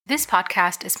This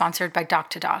podcast is sponsored by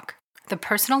Doc2Doc, the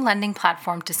personal lending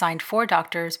platform designed for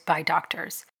doctors by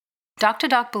doctors.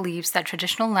 Doc2Doc believes that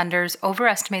traditional lenders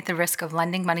overestimate the risk of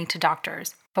lending money to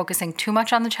doctors, focusing too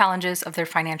much on the challenges of their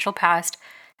financial past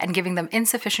and giving them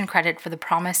insufficient credit for the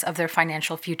promise of their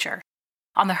financial future.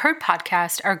 On the Herd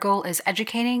podcast, our goal is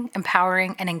educating,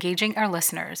 empowering, and engaging our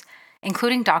listeners,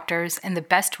 including doctors, in the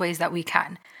best ways that we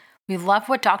can. We love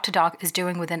what Doc2Doc is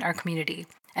doing within our community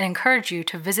and encourage you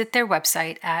to visit their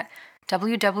website at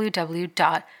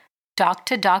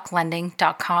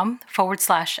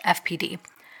www.doc2doclending.com/FPD.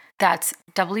 That's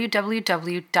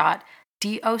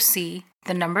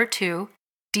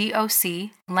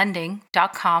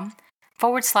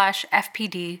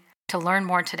www.doclending.com/FPD to learn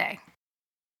more today.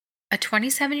 A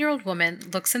 27-year-old woman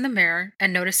looks in the mirror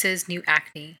and notices new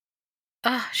acne.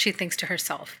 Ugh, she thinks to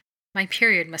herself, my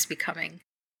period must be coming.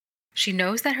 She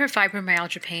knows that her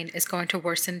fibromyalgia pain is going to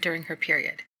worsen during her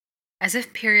period, as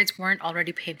if periods weren't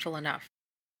already painful enough.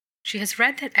 She has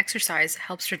read that exercise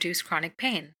helps reduce chronic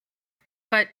pain.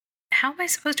 But how am I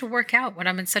supposed to work out when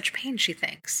I'm in such pain, she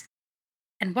thinks?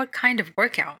 And what kind of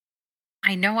workout?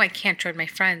 I know I can't join my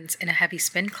friends in a heavy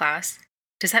spin class.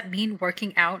 Does that mean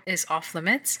working out is off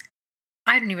limits?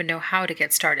 I don't even know how to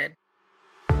get started.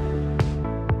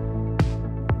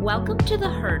 Welcome to The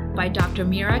Herd by Dr.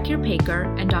 Meera Kirpekar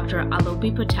and Dr.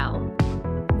 Alopi Patel.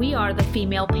 We are the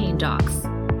Female Pain Docs.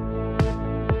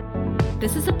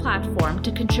 This is a platform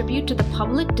to contribute to the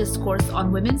public discourse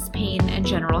on women's pain and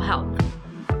general health.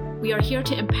 We are here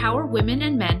to empower women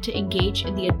and men to engage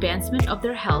in the advancement of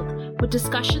their health with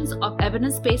discussions of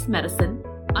evidence-based medicine,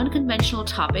 unconventional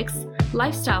topics,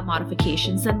 lifestyle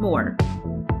modifications, and more.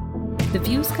 The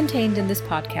views contained in this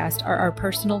podcast are our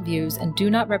personal views and do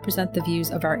not represent the views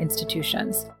of our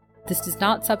institutions. This does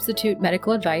not substitute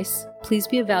medical advice. Please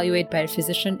be evaluated by a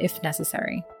physician if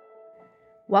necessary.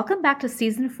 Welcome back to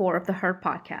Season 4 of the Herd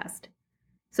podcast.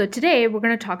 So today we're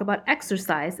going to talk about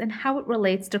exercise and how it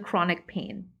relates to chronic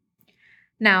pain.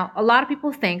 Now, a lot of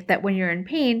people think that when you're in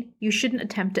pain, you shouldn't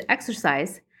attempt to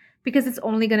exercise because it's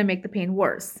only going to make the pain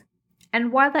worse.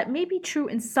 And while that may be true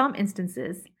in some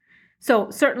instances,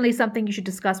 so certainly something you should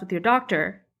discuss with your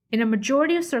doctor, in a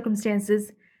majority of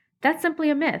circumstances, that's simply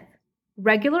a myth.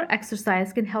 Regular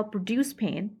exercise can help reduce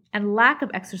pain, and lack of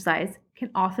exercise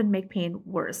can often make pain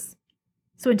worse.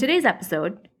 So in today's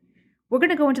episode, we're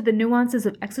going to go into the nuances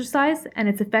of exercise and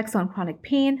its effects on chronic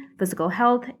pain, physical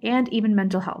health, and even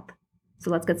mental health.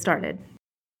 So let's get started.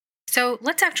 So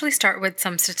let's actually start with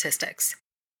some statistics.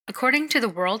 According to the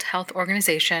World Health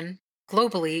Organization,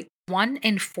 globally, 1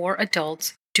 in 4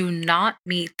 adults do not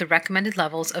meet the recommended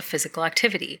levels of physical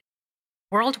activity.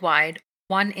 Worldwide,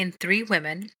 1 in 3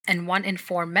 women and 1 in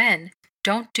 4 men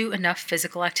don't do enough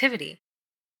physical activity.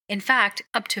 In fact,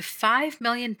 up to 5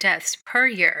 million deaths per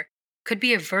year could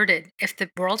be averted if the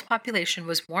world population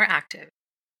was more active,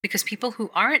 because people who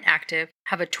aren't active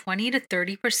have a 20 to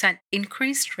 30%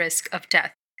 increased risk of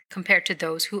death compared to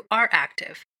those who are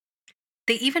active.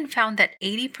 They even found that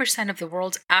 80% of the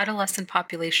world's adolescent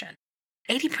population,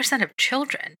 80% of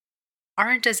children,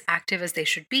 aren't as active as they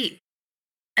should be.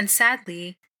 And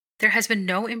sadly, there has been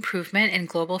no improvement in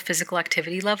global physical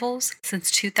activity levels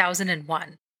since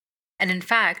 2001. And in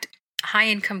fact,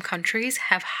 high-income countries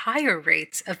have higher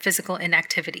rates of physical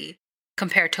inactivity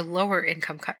compared to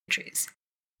lower-income countries,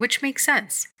 which makes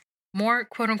sense. More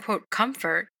quote-unquote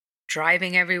comfort,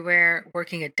 driving everywhere,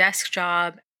 working a desk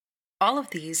job, all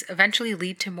of these eventually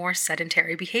lead to more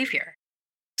sedentary behavior.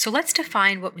 So let's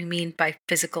define what we mean by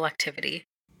physical activity.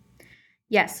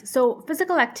 Yes, so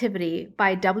physical activity,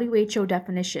 by WHO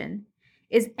definition,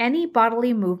 is any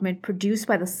bodily movement produced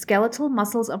by the skeletal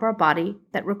muscles of our body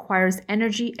that requires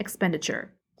energy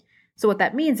expenditure. So what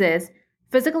that means is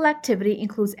physical activity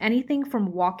includes anything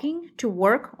from walking to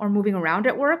work or moving around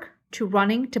at work to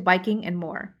running to biking and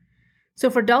more.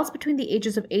 So for adults between the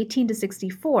ages of 18 to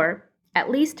 64, at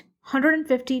least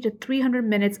 150 to 300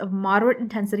 minutes of moderate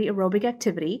intensity aerobic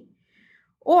activity,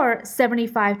 or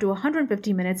 75 to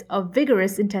 150 minutes of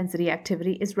vigorous intensity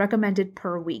activity is recommended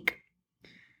per week.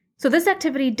 So this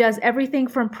activity does everything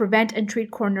from prevent and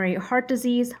treat coronary heart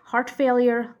disease, heart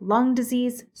failure, lung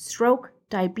disease, stroke,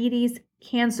 diabetes,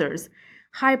 cancers,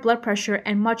 high blood pressure,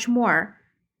 and much more,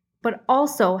 but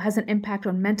also has an impact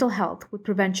on mental health with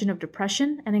prevention of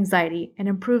depression and anxiety, and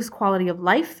improves quality of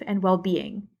life and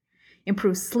well-being,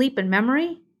 improves sleep and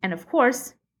memory, and of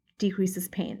course, decreases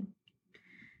pain.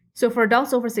 So for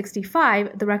adults over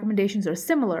 65, the recommendations are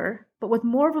similar, but with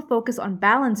more of a focus on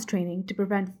balance training to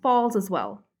prevent falls as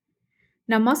well.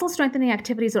 Now, muscle strengthening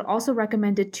activities are also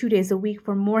recommended 2 days a week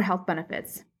for more health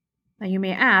benefits. Now, you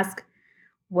may ask,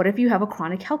 What if you have a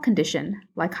chronic health condition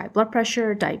like high blood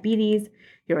pressure, diabetes,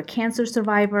 you're a cancer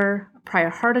survivor, a prior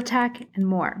heart attack, and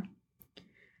more?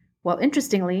 Well,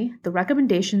 interestingly, the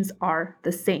recommendations are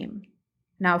the same.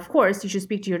 Now, of course, you should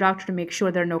speak to your doctor to make sure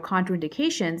there are no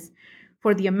contraindications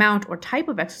for the amount or type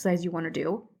of exercise you want to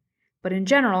do, but in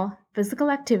general, physical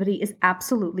activity is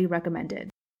absolutely recommended.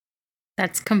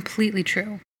 That's completely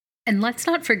true. And let's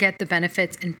not forget the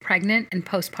benefits in pregnant and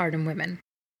postpartum women.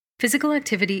 Physical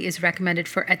activity is recommended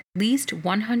for at least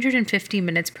 150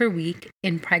 minutes per week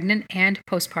in pregnant and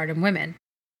postpartum women.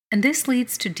 And this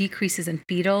leads to decreases in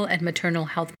fetal and maternal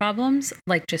health problems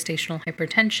like gestational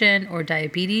hypertension or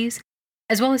diabetes,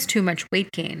 as well as too much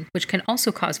weight gain, which can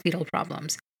also cause fetal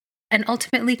problems, and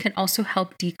ultimately can also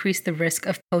help decrease the risk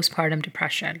of postpartum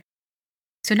depression.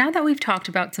 So now that we've talked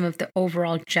about some of the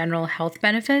overall general health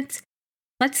benefits,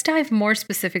 let's dive more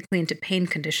specifically into pain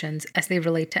conditions as they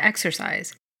relate to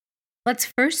exercise.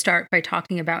 Let's first start by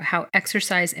talking about how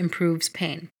exercise improves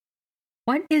pain.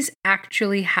 What is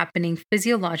actually happening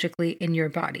physiologically in your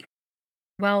body?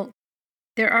 Well,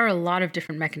 there are a lot of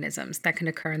different mechanisms that can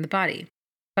occur in the body,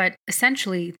 but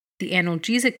essentially the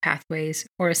analgesic pathways,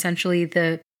 or essentially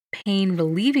the pain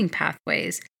relieving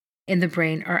pathways in the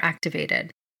brain, are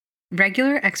activated.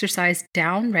 Regular exercise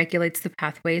down-regulates the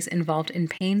pathways involved in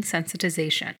pain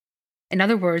sensitization. In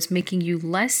other words, making you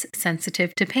less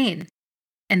sensitive to pain.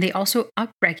 And they also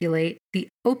upregulate the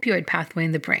opioid pathway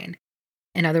in the brain.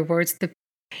 In other words, the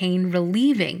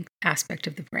pain-relieving aspect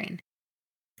of the brain.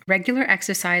 Regular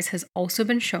exercise has also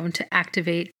been shown to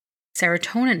activate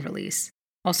serotonin release,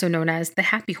 also known as the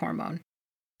happy hormone.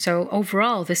 So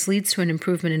overall, this leads to an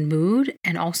improvement in mood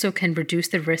and also can reduce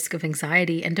the risk of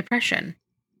anxiety and depression.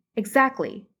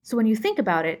 Exactly. So when you think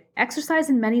about it, exercise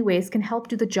in many ways can help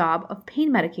do the job of pain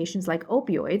medications like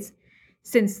opioids,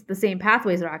 since the same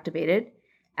pathways are activated,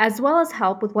 as well as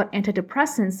help with what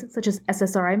antidepressants such as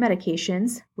SSRI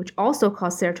medications, which also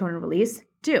cause serotonin release,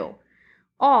 do,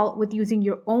 all with using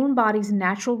your own body's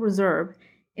natural reserve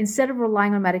instead of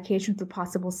relying on medications with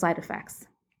possible side effects.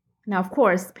 Now, of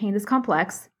course, pain is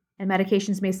complex, and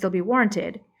medications may still be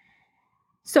warranted.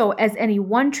 So, as any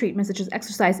one treatment, such as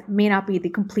exercise, may not be the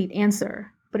complete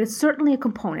answer, but it's certainly a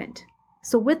component.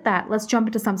 So, with that, let's jump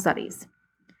into some studies.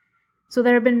 So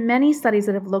there have been many studies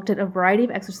that have looked at a variety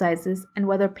of exercises and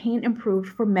whether pain improved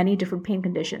for many different pain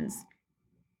conditions.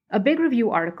 A big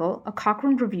review article, a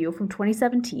Cochrane review from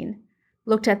 2017,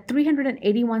 looked at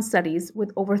 381 studies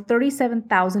with over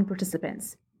 37,000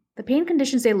 participants. The pain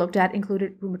conditions they looked at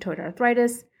included rheumatoid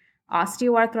arthritis,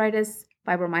 osteoarthritis,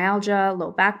 fibromyalgia,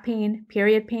 low back pain,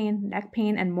 period pain, neck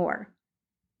pain, and more.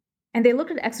 And they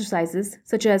looked at exercises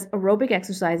such as aerobic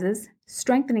exercises,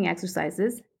 strengthening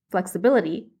exercises,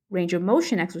 flexibility, range of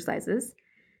motion exercises,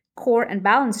 core and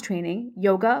balance training,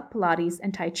 yoga, Pilates,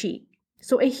 and Tai Chi.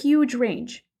 So a huge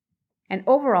range. And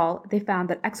overall, they found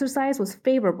that exercise was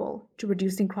favorable to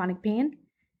reducing chronic pain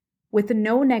with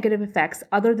no negative effects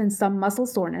other than some muscle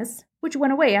soreness, which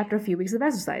went away after a few weeks of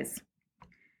exercise.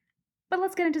 But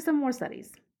let's get into some more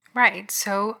studies. Right,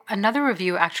 so another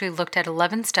review actually looked at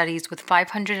 11 studies with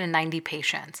 590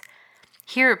 patients.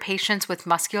 Here, patients with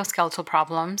musculoskeletal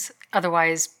problems,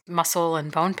 otherwise muscle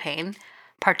and bone pain,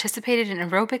 participated in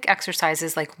aerobic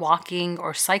exercises like walking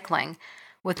or cycling,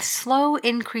 with slow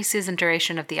increases in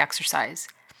duration of the exercise.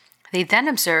 They then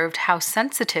observed how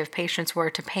sensitive patients were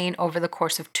to pain over the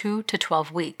course of 2 to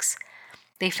 12 weeks.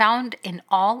 They found in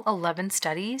all 11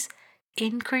 studies,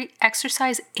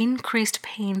 exercise increased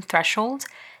pain thresholds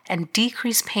and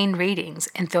decreased pain ratings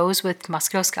in those with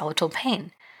musculoskeletal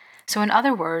pain. So in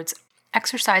other words,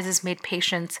 exercises made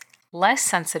patients less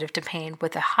sensitive to pain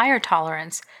with a higher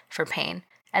tolerance for pain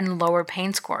and lower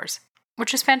pain scores,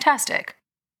 which is fantastic.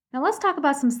 Now let's talk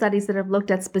about some studies that have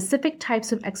looked at specific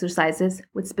types of exercises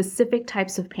with specific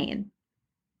types of pain.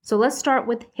 So let's start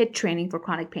with HIIT training for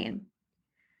chronic pain.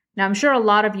 Now I'm sure a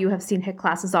lot of you have seen HIIT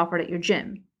classes offered at your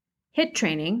gym. HIIT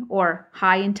training, or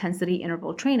high-intensity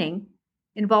interval training,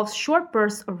 involves short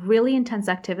bursts of really intense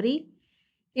activity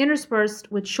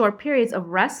interspersed with short periods of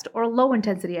rest or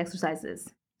low-intensity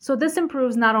exercises. So this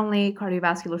improves not only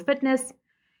cardiovascular fitness,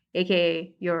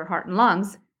 aka your heart and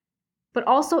lungs, but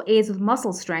also aids with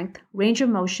muscle strength, range of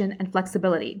motion, and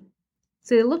flexibility.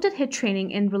 So they looked at HIIT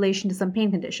training in relation to some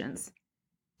pain conditions.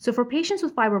 So for patients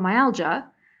with fibromyalgia,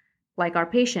 like our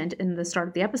patient in the start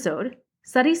of the episode,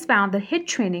 studies found that HIIT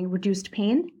training reduced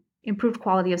pain, improved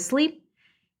quality of sleep,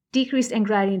 decreased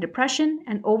anxiety and depression,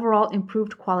 and overall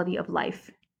improved quality of life.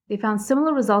 They found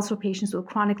similar results for patients with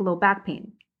chronic low back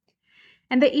pain.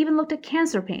 And they even looked at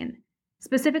cancer pain,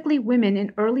 specifically women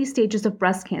in early stages of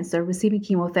breast cancer receiving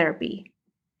chemotherapy.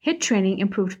 HIIT training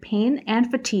improved pain and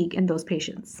fatigue in those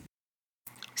patients.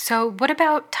 So, what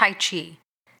about Tai Chi?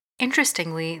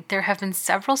 Interestingly, there have been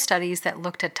several studies that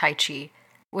looked at Tai Chi,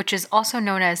 which is also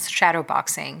known as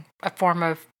shadowboxing, a form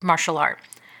of martial art.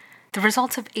 The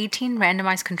results of 18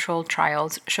 randomized controlled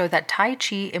trials show that Tai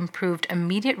Chi improved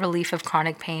immediate relief of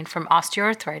chronic pain from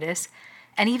osteoarthritis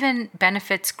and even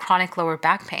benefits chronic lower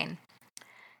back pain.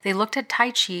 They looked at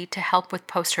Tai Chi to help with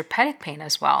postherpetic pain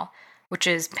as well, which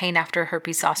is pain after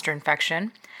herpes zoster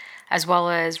infection, as well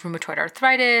as rheumatoid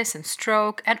arthritis and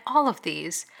stroke, and all of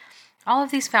these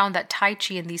found that Tai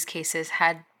Chi in these cases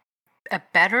had a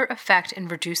better effect in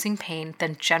reducing pain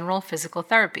than general physical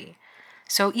therapy.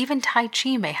 So even Tai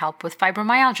Chi may help with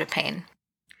fibromyalgia pain.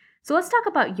 So let's talk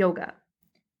about yoga.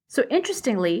 So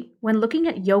interestingly, when looking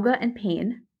at yoga and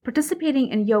pain, participating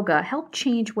in yoga helped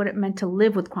change what it meant to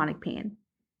live with chronic pain.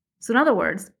 So in other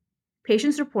words,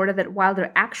 patients reported that while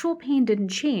their actual pain didn't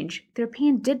change, their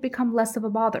pain did become less of a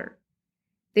bother.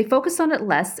 They focused on it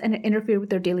less and it interfered with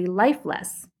their daily life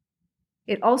less.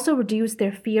 It also reduced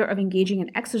their fear of engaging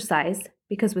in exercise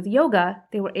because with yoga,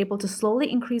 they were able to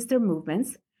slowly increase their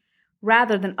movements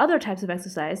rather than other types of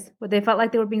exercise where they felt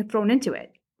like they were being thrown into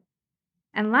it.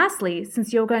 And lastly,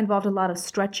 since yoga involved a lot of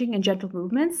stretching and gentle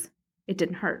movements, it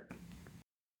didn't hurt.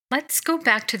 Let's go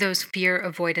back to those fear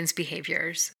avoidance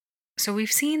behaviors. So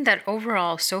we've seen that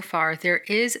overall, so far, there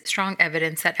is strong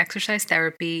evidence that exercise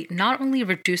therapy not only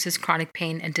reduces chronic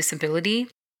pain and disability,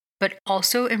 but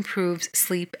also improves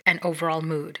sleep and overall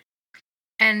mood.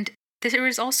 And there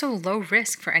is also low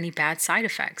risk for any bad side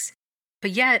effects.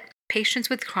 But yet, patients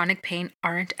with chronic pain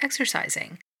aren't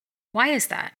exercising. Why is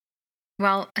that?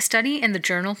 Well, a study in the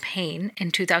journal Pain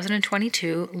in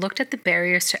 2022 looked at the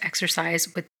barriers to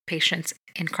exercise with patients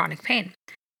in chronic pain.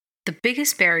 The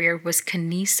biggest barrier was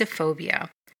kinesiophobia,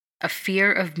 a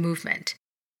fear of movement.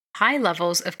 High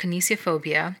levels of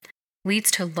kinesiophobia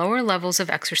leads to lower levels of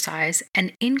exercise,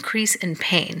 an increase in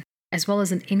pain, as well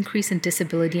as an increase in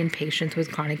disability in patients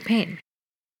with chronic pain.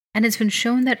 And it's been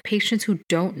shown that patients who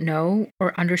don't know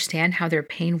or understand how their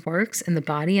pain works in the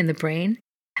body and the brain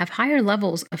have higher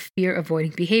levels of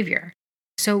fear-avoiding behavior.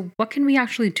 So what can we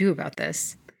actually do about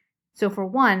this? So for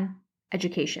one,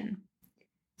 education.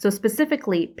 So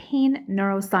specifically, pain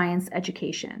neuroscience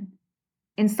education.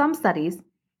 In some studies,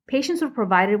 patients were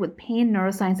provided with pain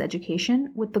neuroscience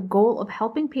education with the goal of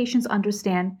helping patients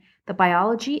understand the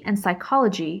biology and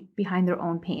psychology behind their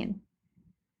own pain.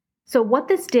 So what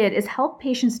this did is help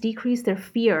patients decrease their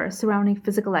fear surrounding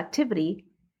physical activity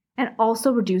and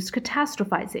also reduce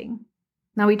catastrophizing.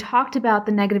 Now, we talked about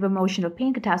the negative emotion of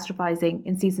pain catastrophizing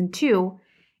in season 2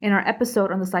 in our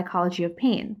episode on the psychology of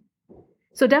pain.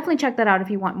 So definitely check that out if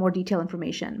you want more detailed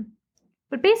information.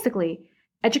 But basically,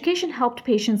 education helped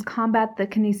patients combat the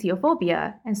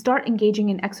kinesiophobia and start engaging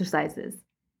in exercises,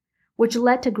 which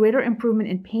led to greater improvement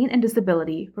in pain and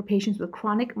disability for patients with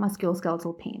chronic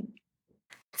musculoskeletal pain.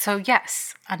 So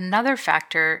yes, another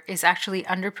factor is actually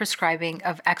underprescribing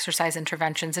of exercise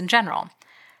interventions in general.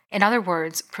 In other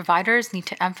words, providers need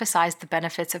to emphasize the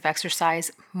benefits of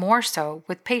exercise more so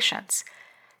with patients.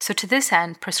 So to this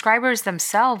end, prescribers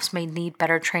themselves may need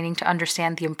better training to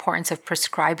understand the importance of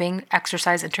prescribing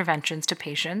exercise interventions to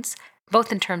patients,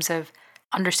 both in terms of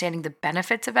understanding the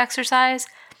benefits of exercise,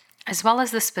 as well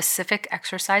as the specific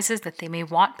exercises that they may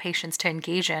want patients to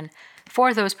engage in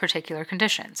for those particular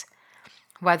conditions.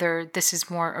 Whether this is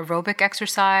more aerobic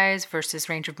exercise versus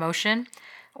range of motion,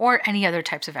 or any other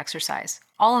types of exercise.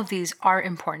 All of these are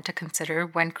important to consider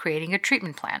when creating a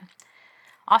treatment plan.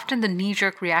 Often the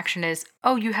knee-jerk reaction is,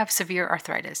 oh, you have severe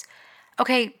arthritis.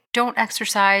 Okay, don't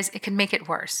exercise, it can make it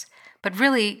worse. But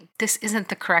really, this isn't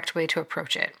the correct way to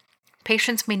approach it.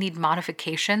 Patients may need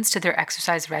modifications to their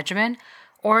exercise regimen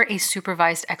or a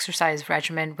supervised exercise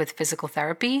regimen with physical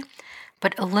therapy,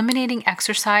 but eliminating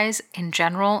exercise in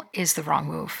general is the wrong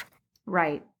move.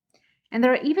 Right. And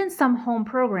there are even some home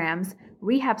programs,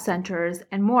 rehab centers,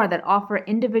 and more that offer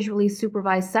individually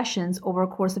supervised sessions over a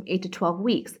course of 8 to 12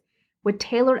 weeks, with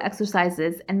tailored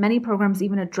exercises, and many programs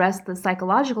even address the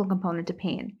psychological component to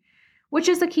pain, which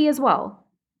is the key as well.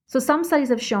 So some studies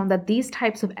have shown that these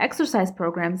types of exercise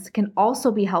programs can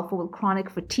also be helpful with chronic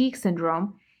fatigue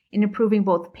syndrome in improving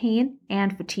both pain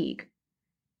and fatigue.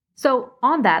 So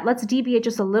on that, let's deviate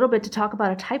just a little bit to talk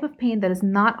about a type of pain that is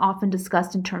not often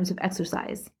discussed in terms of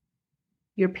exercise.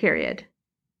 Your period.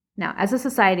 Now, as a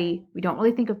society, we don't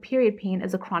really think of period pain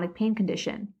as a chronic pain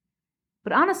condition.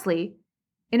 But honestly,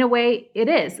 in a way, it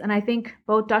is, and I think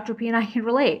both Dr. P and I can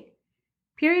relate.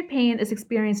 Period pain is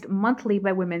experienced monthly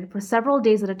by women for several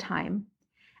days at a time,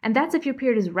 and that's if your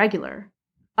period is regular.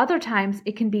 Other times,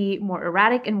 it can be more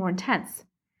erratic and more intense.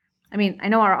 I mean, I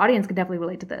know our audience can definitely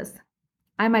relate to this.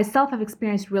 I myself have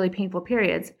experienced really painful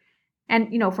periods. And,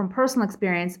 from personal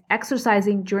experience,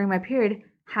 exercising during my period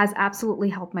has absolutely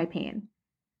helped my pain.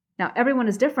 Now, everyone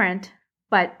is different,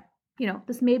 but,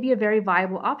 this may be a very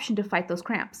viable option to fight those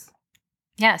cramps.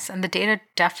 Yes, and the data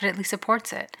definitely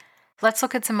supports it. Let's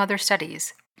look at some other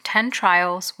studies. 10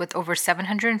 trials with over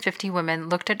 750 women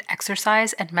looked at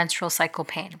exercise and menstrual cycle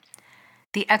pain.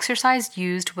 The exercise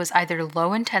used was either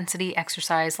low-intensity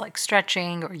exercise like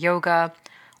stretching or yoga,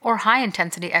 or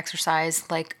high-intensity exercise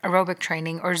like aerobic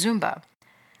training or Zumba.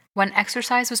 When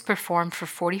exercise was performed for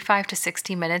 45 to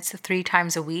 60 minutes 3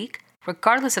 times a week,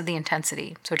 regardless of the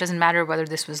intensity, so it doesn't matter whether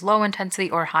this was low intensity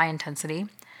or high intensity.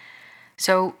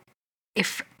 So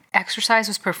if exercise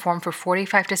was performed for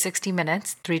 45 to 60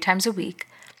 minutes 3 times a week,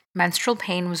 menstrual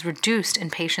pain was reduced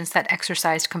in patients that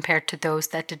exercised compared to those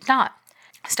that did not.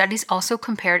 Studies also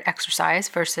compared exercise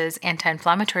versus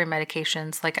anti-inflammatory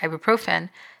medications like ibuprofen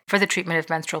for the treatment of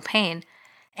menstrual pain,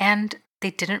 and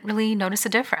they didn't really notice a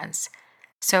difference.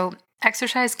 So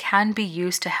exercise can be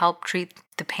used to help treat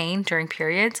the pain during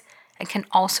periods and can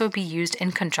also be used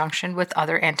in conjunction with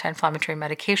other anti-inflammatory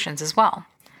medications as well.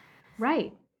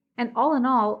 Right. And all in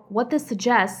all, what this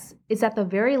suggests is at the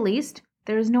very least,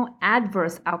 there is no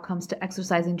adverse outcomes to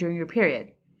exercising during your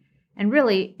period. And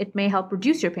really, it may help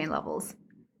reduce your pain levels.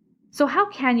 So how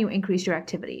can you increase your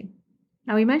activity?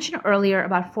 Now, we mentioned earlier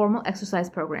about formal exercise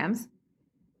programs,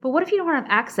 but what if you don't have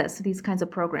access to these kinds of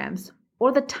programs,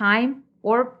 or the time,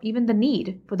 or even the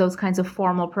need for those kinds of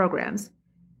formal programs?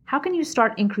 How can you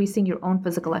start increasing your own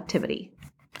physical activity?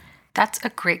 That's a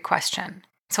great question.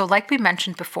 So like we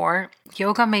mentioned before,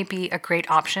 yoga may be a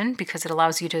great option because it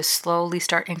allows you to slowly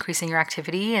start increasing your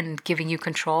activity and giving you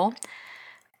control,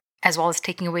 as well as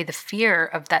taking away the fear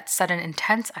of that sudden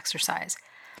intense exercise.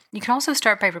 You can also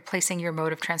start by replacing your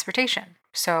mode of transportation.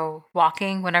 So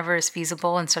walking whenever is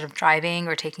feasible instead of driving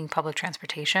or taking public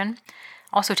transportation.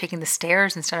 Also taking the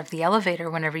stairs instead of the elevator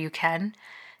whenever you can.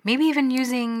 Maybe even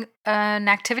using an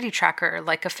activity tracker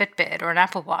like a Fitbit or an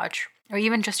Apple Watch, or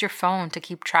even just your phone to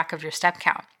keep track of your step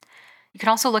count. You can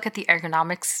also look at the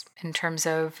ergonomics in terms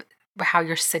of how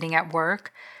you're sitting at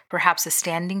work. Perhaps a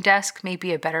standing desk may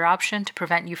be a better option to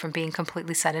prevent you from being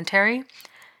completely sedentary.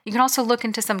 You can also look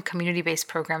into some community-based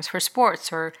programs for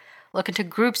sports or look into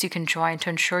groups you can join to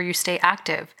ensure you stay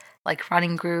active, like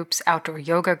running groups, outdoor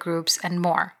yoga groups, and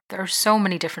more. There are so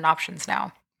many different options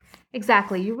now.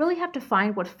 Exactly. You really have to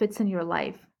find what fits in your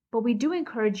life. But we do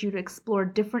encourage you to explore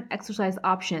different exercise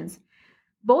options,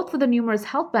 both for the numerous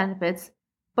health benefits,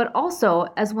 but also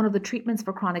as one of the treatments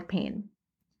for chronic pain.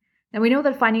 Now, we know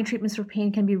that finding treatments for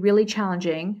pain can be really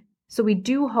challenging, so we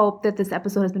do hope that this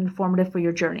episode has been informative for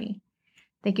your journey.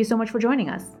 Thank you so much for joining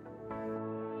us.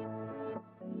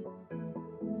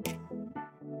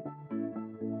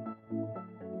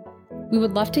 We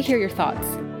would love to hear your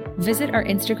thoughts. Visit our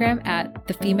Instagram at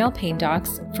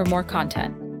 @thefemalepaindocs for more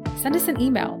content. Send us an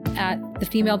email at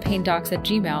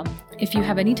thefemalepaindocs@gmail.com if you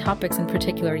have any topics in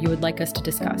particular you would like us to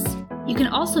discuss. You can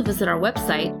also visit our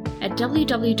website at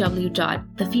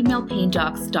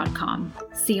www.thefemalepaindocs.com.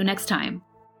 See you next time.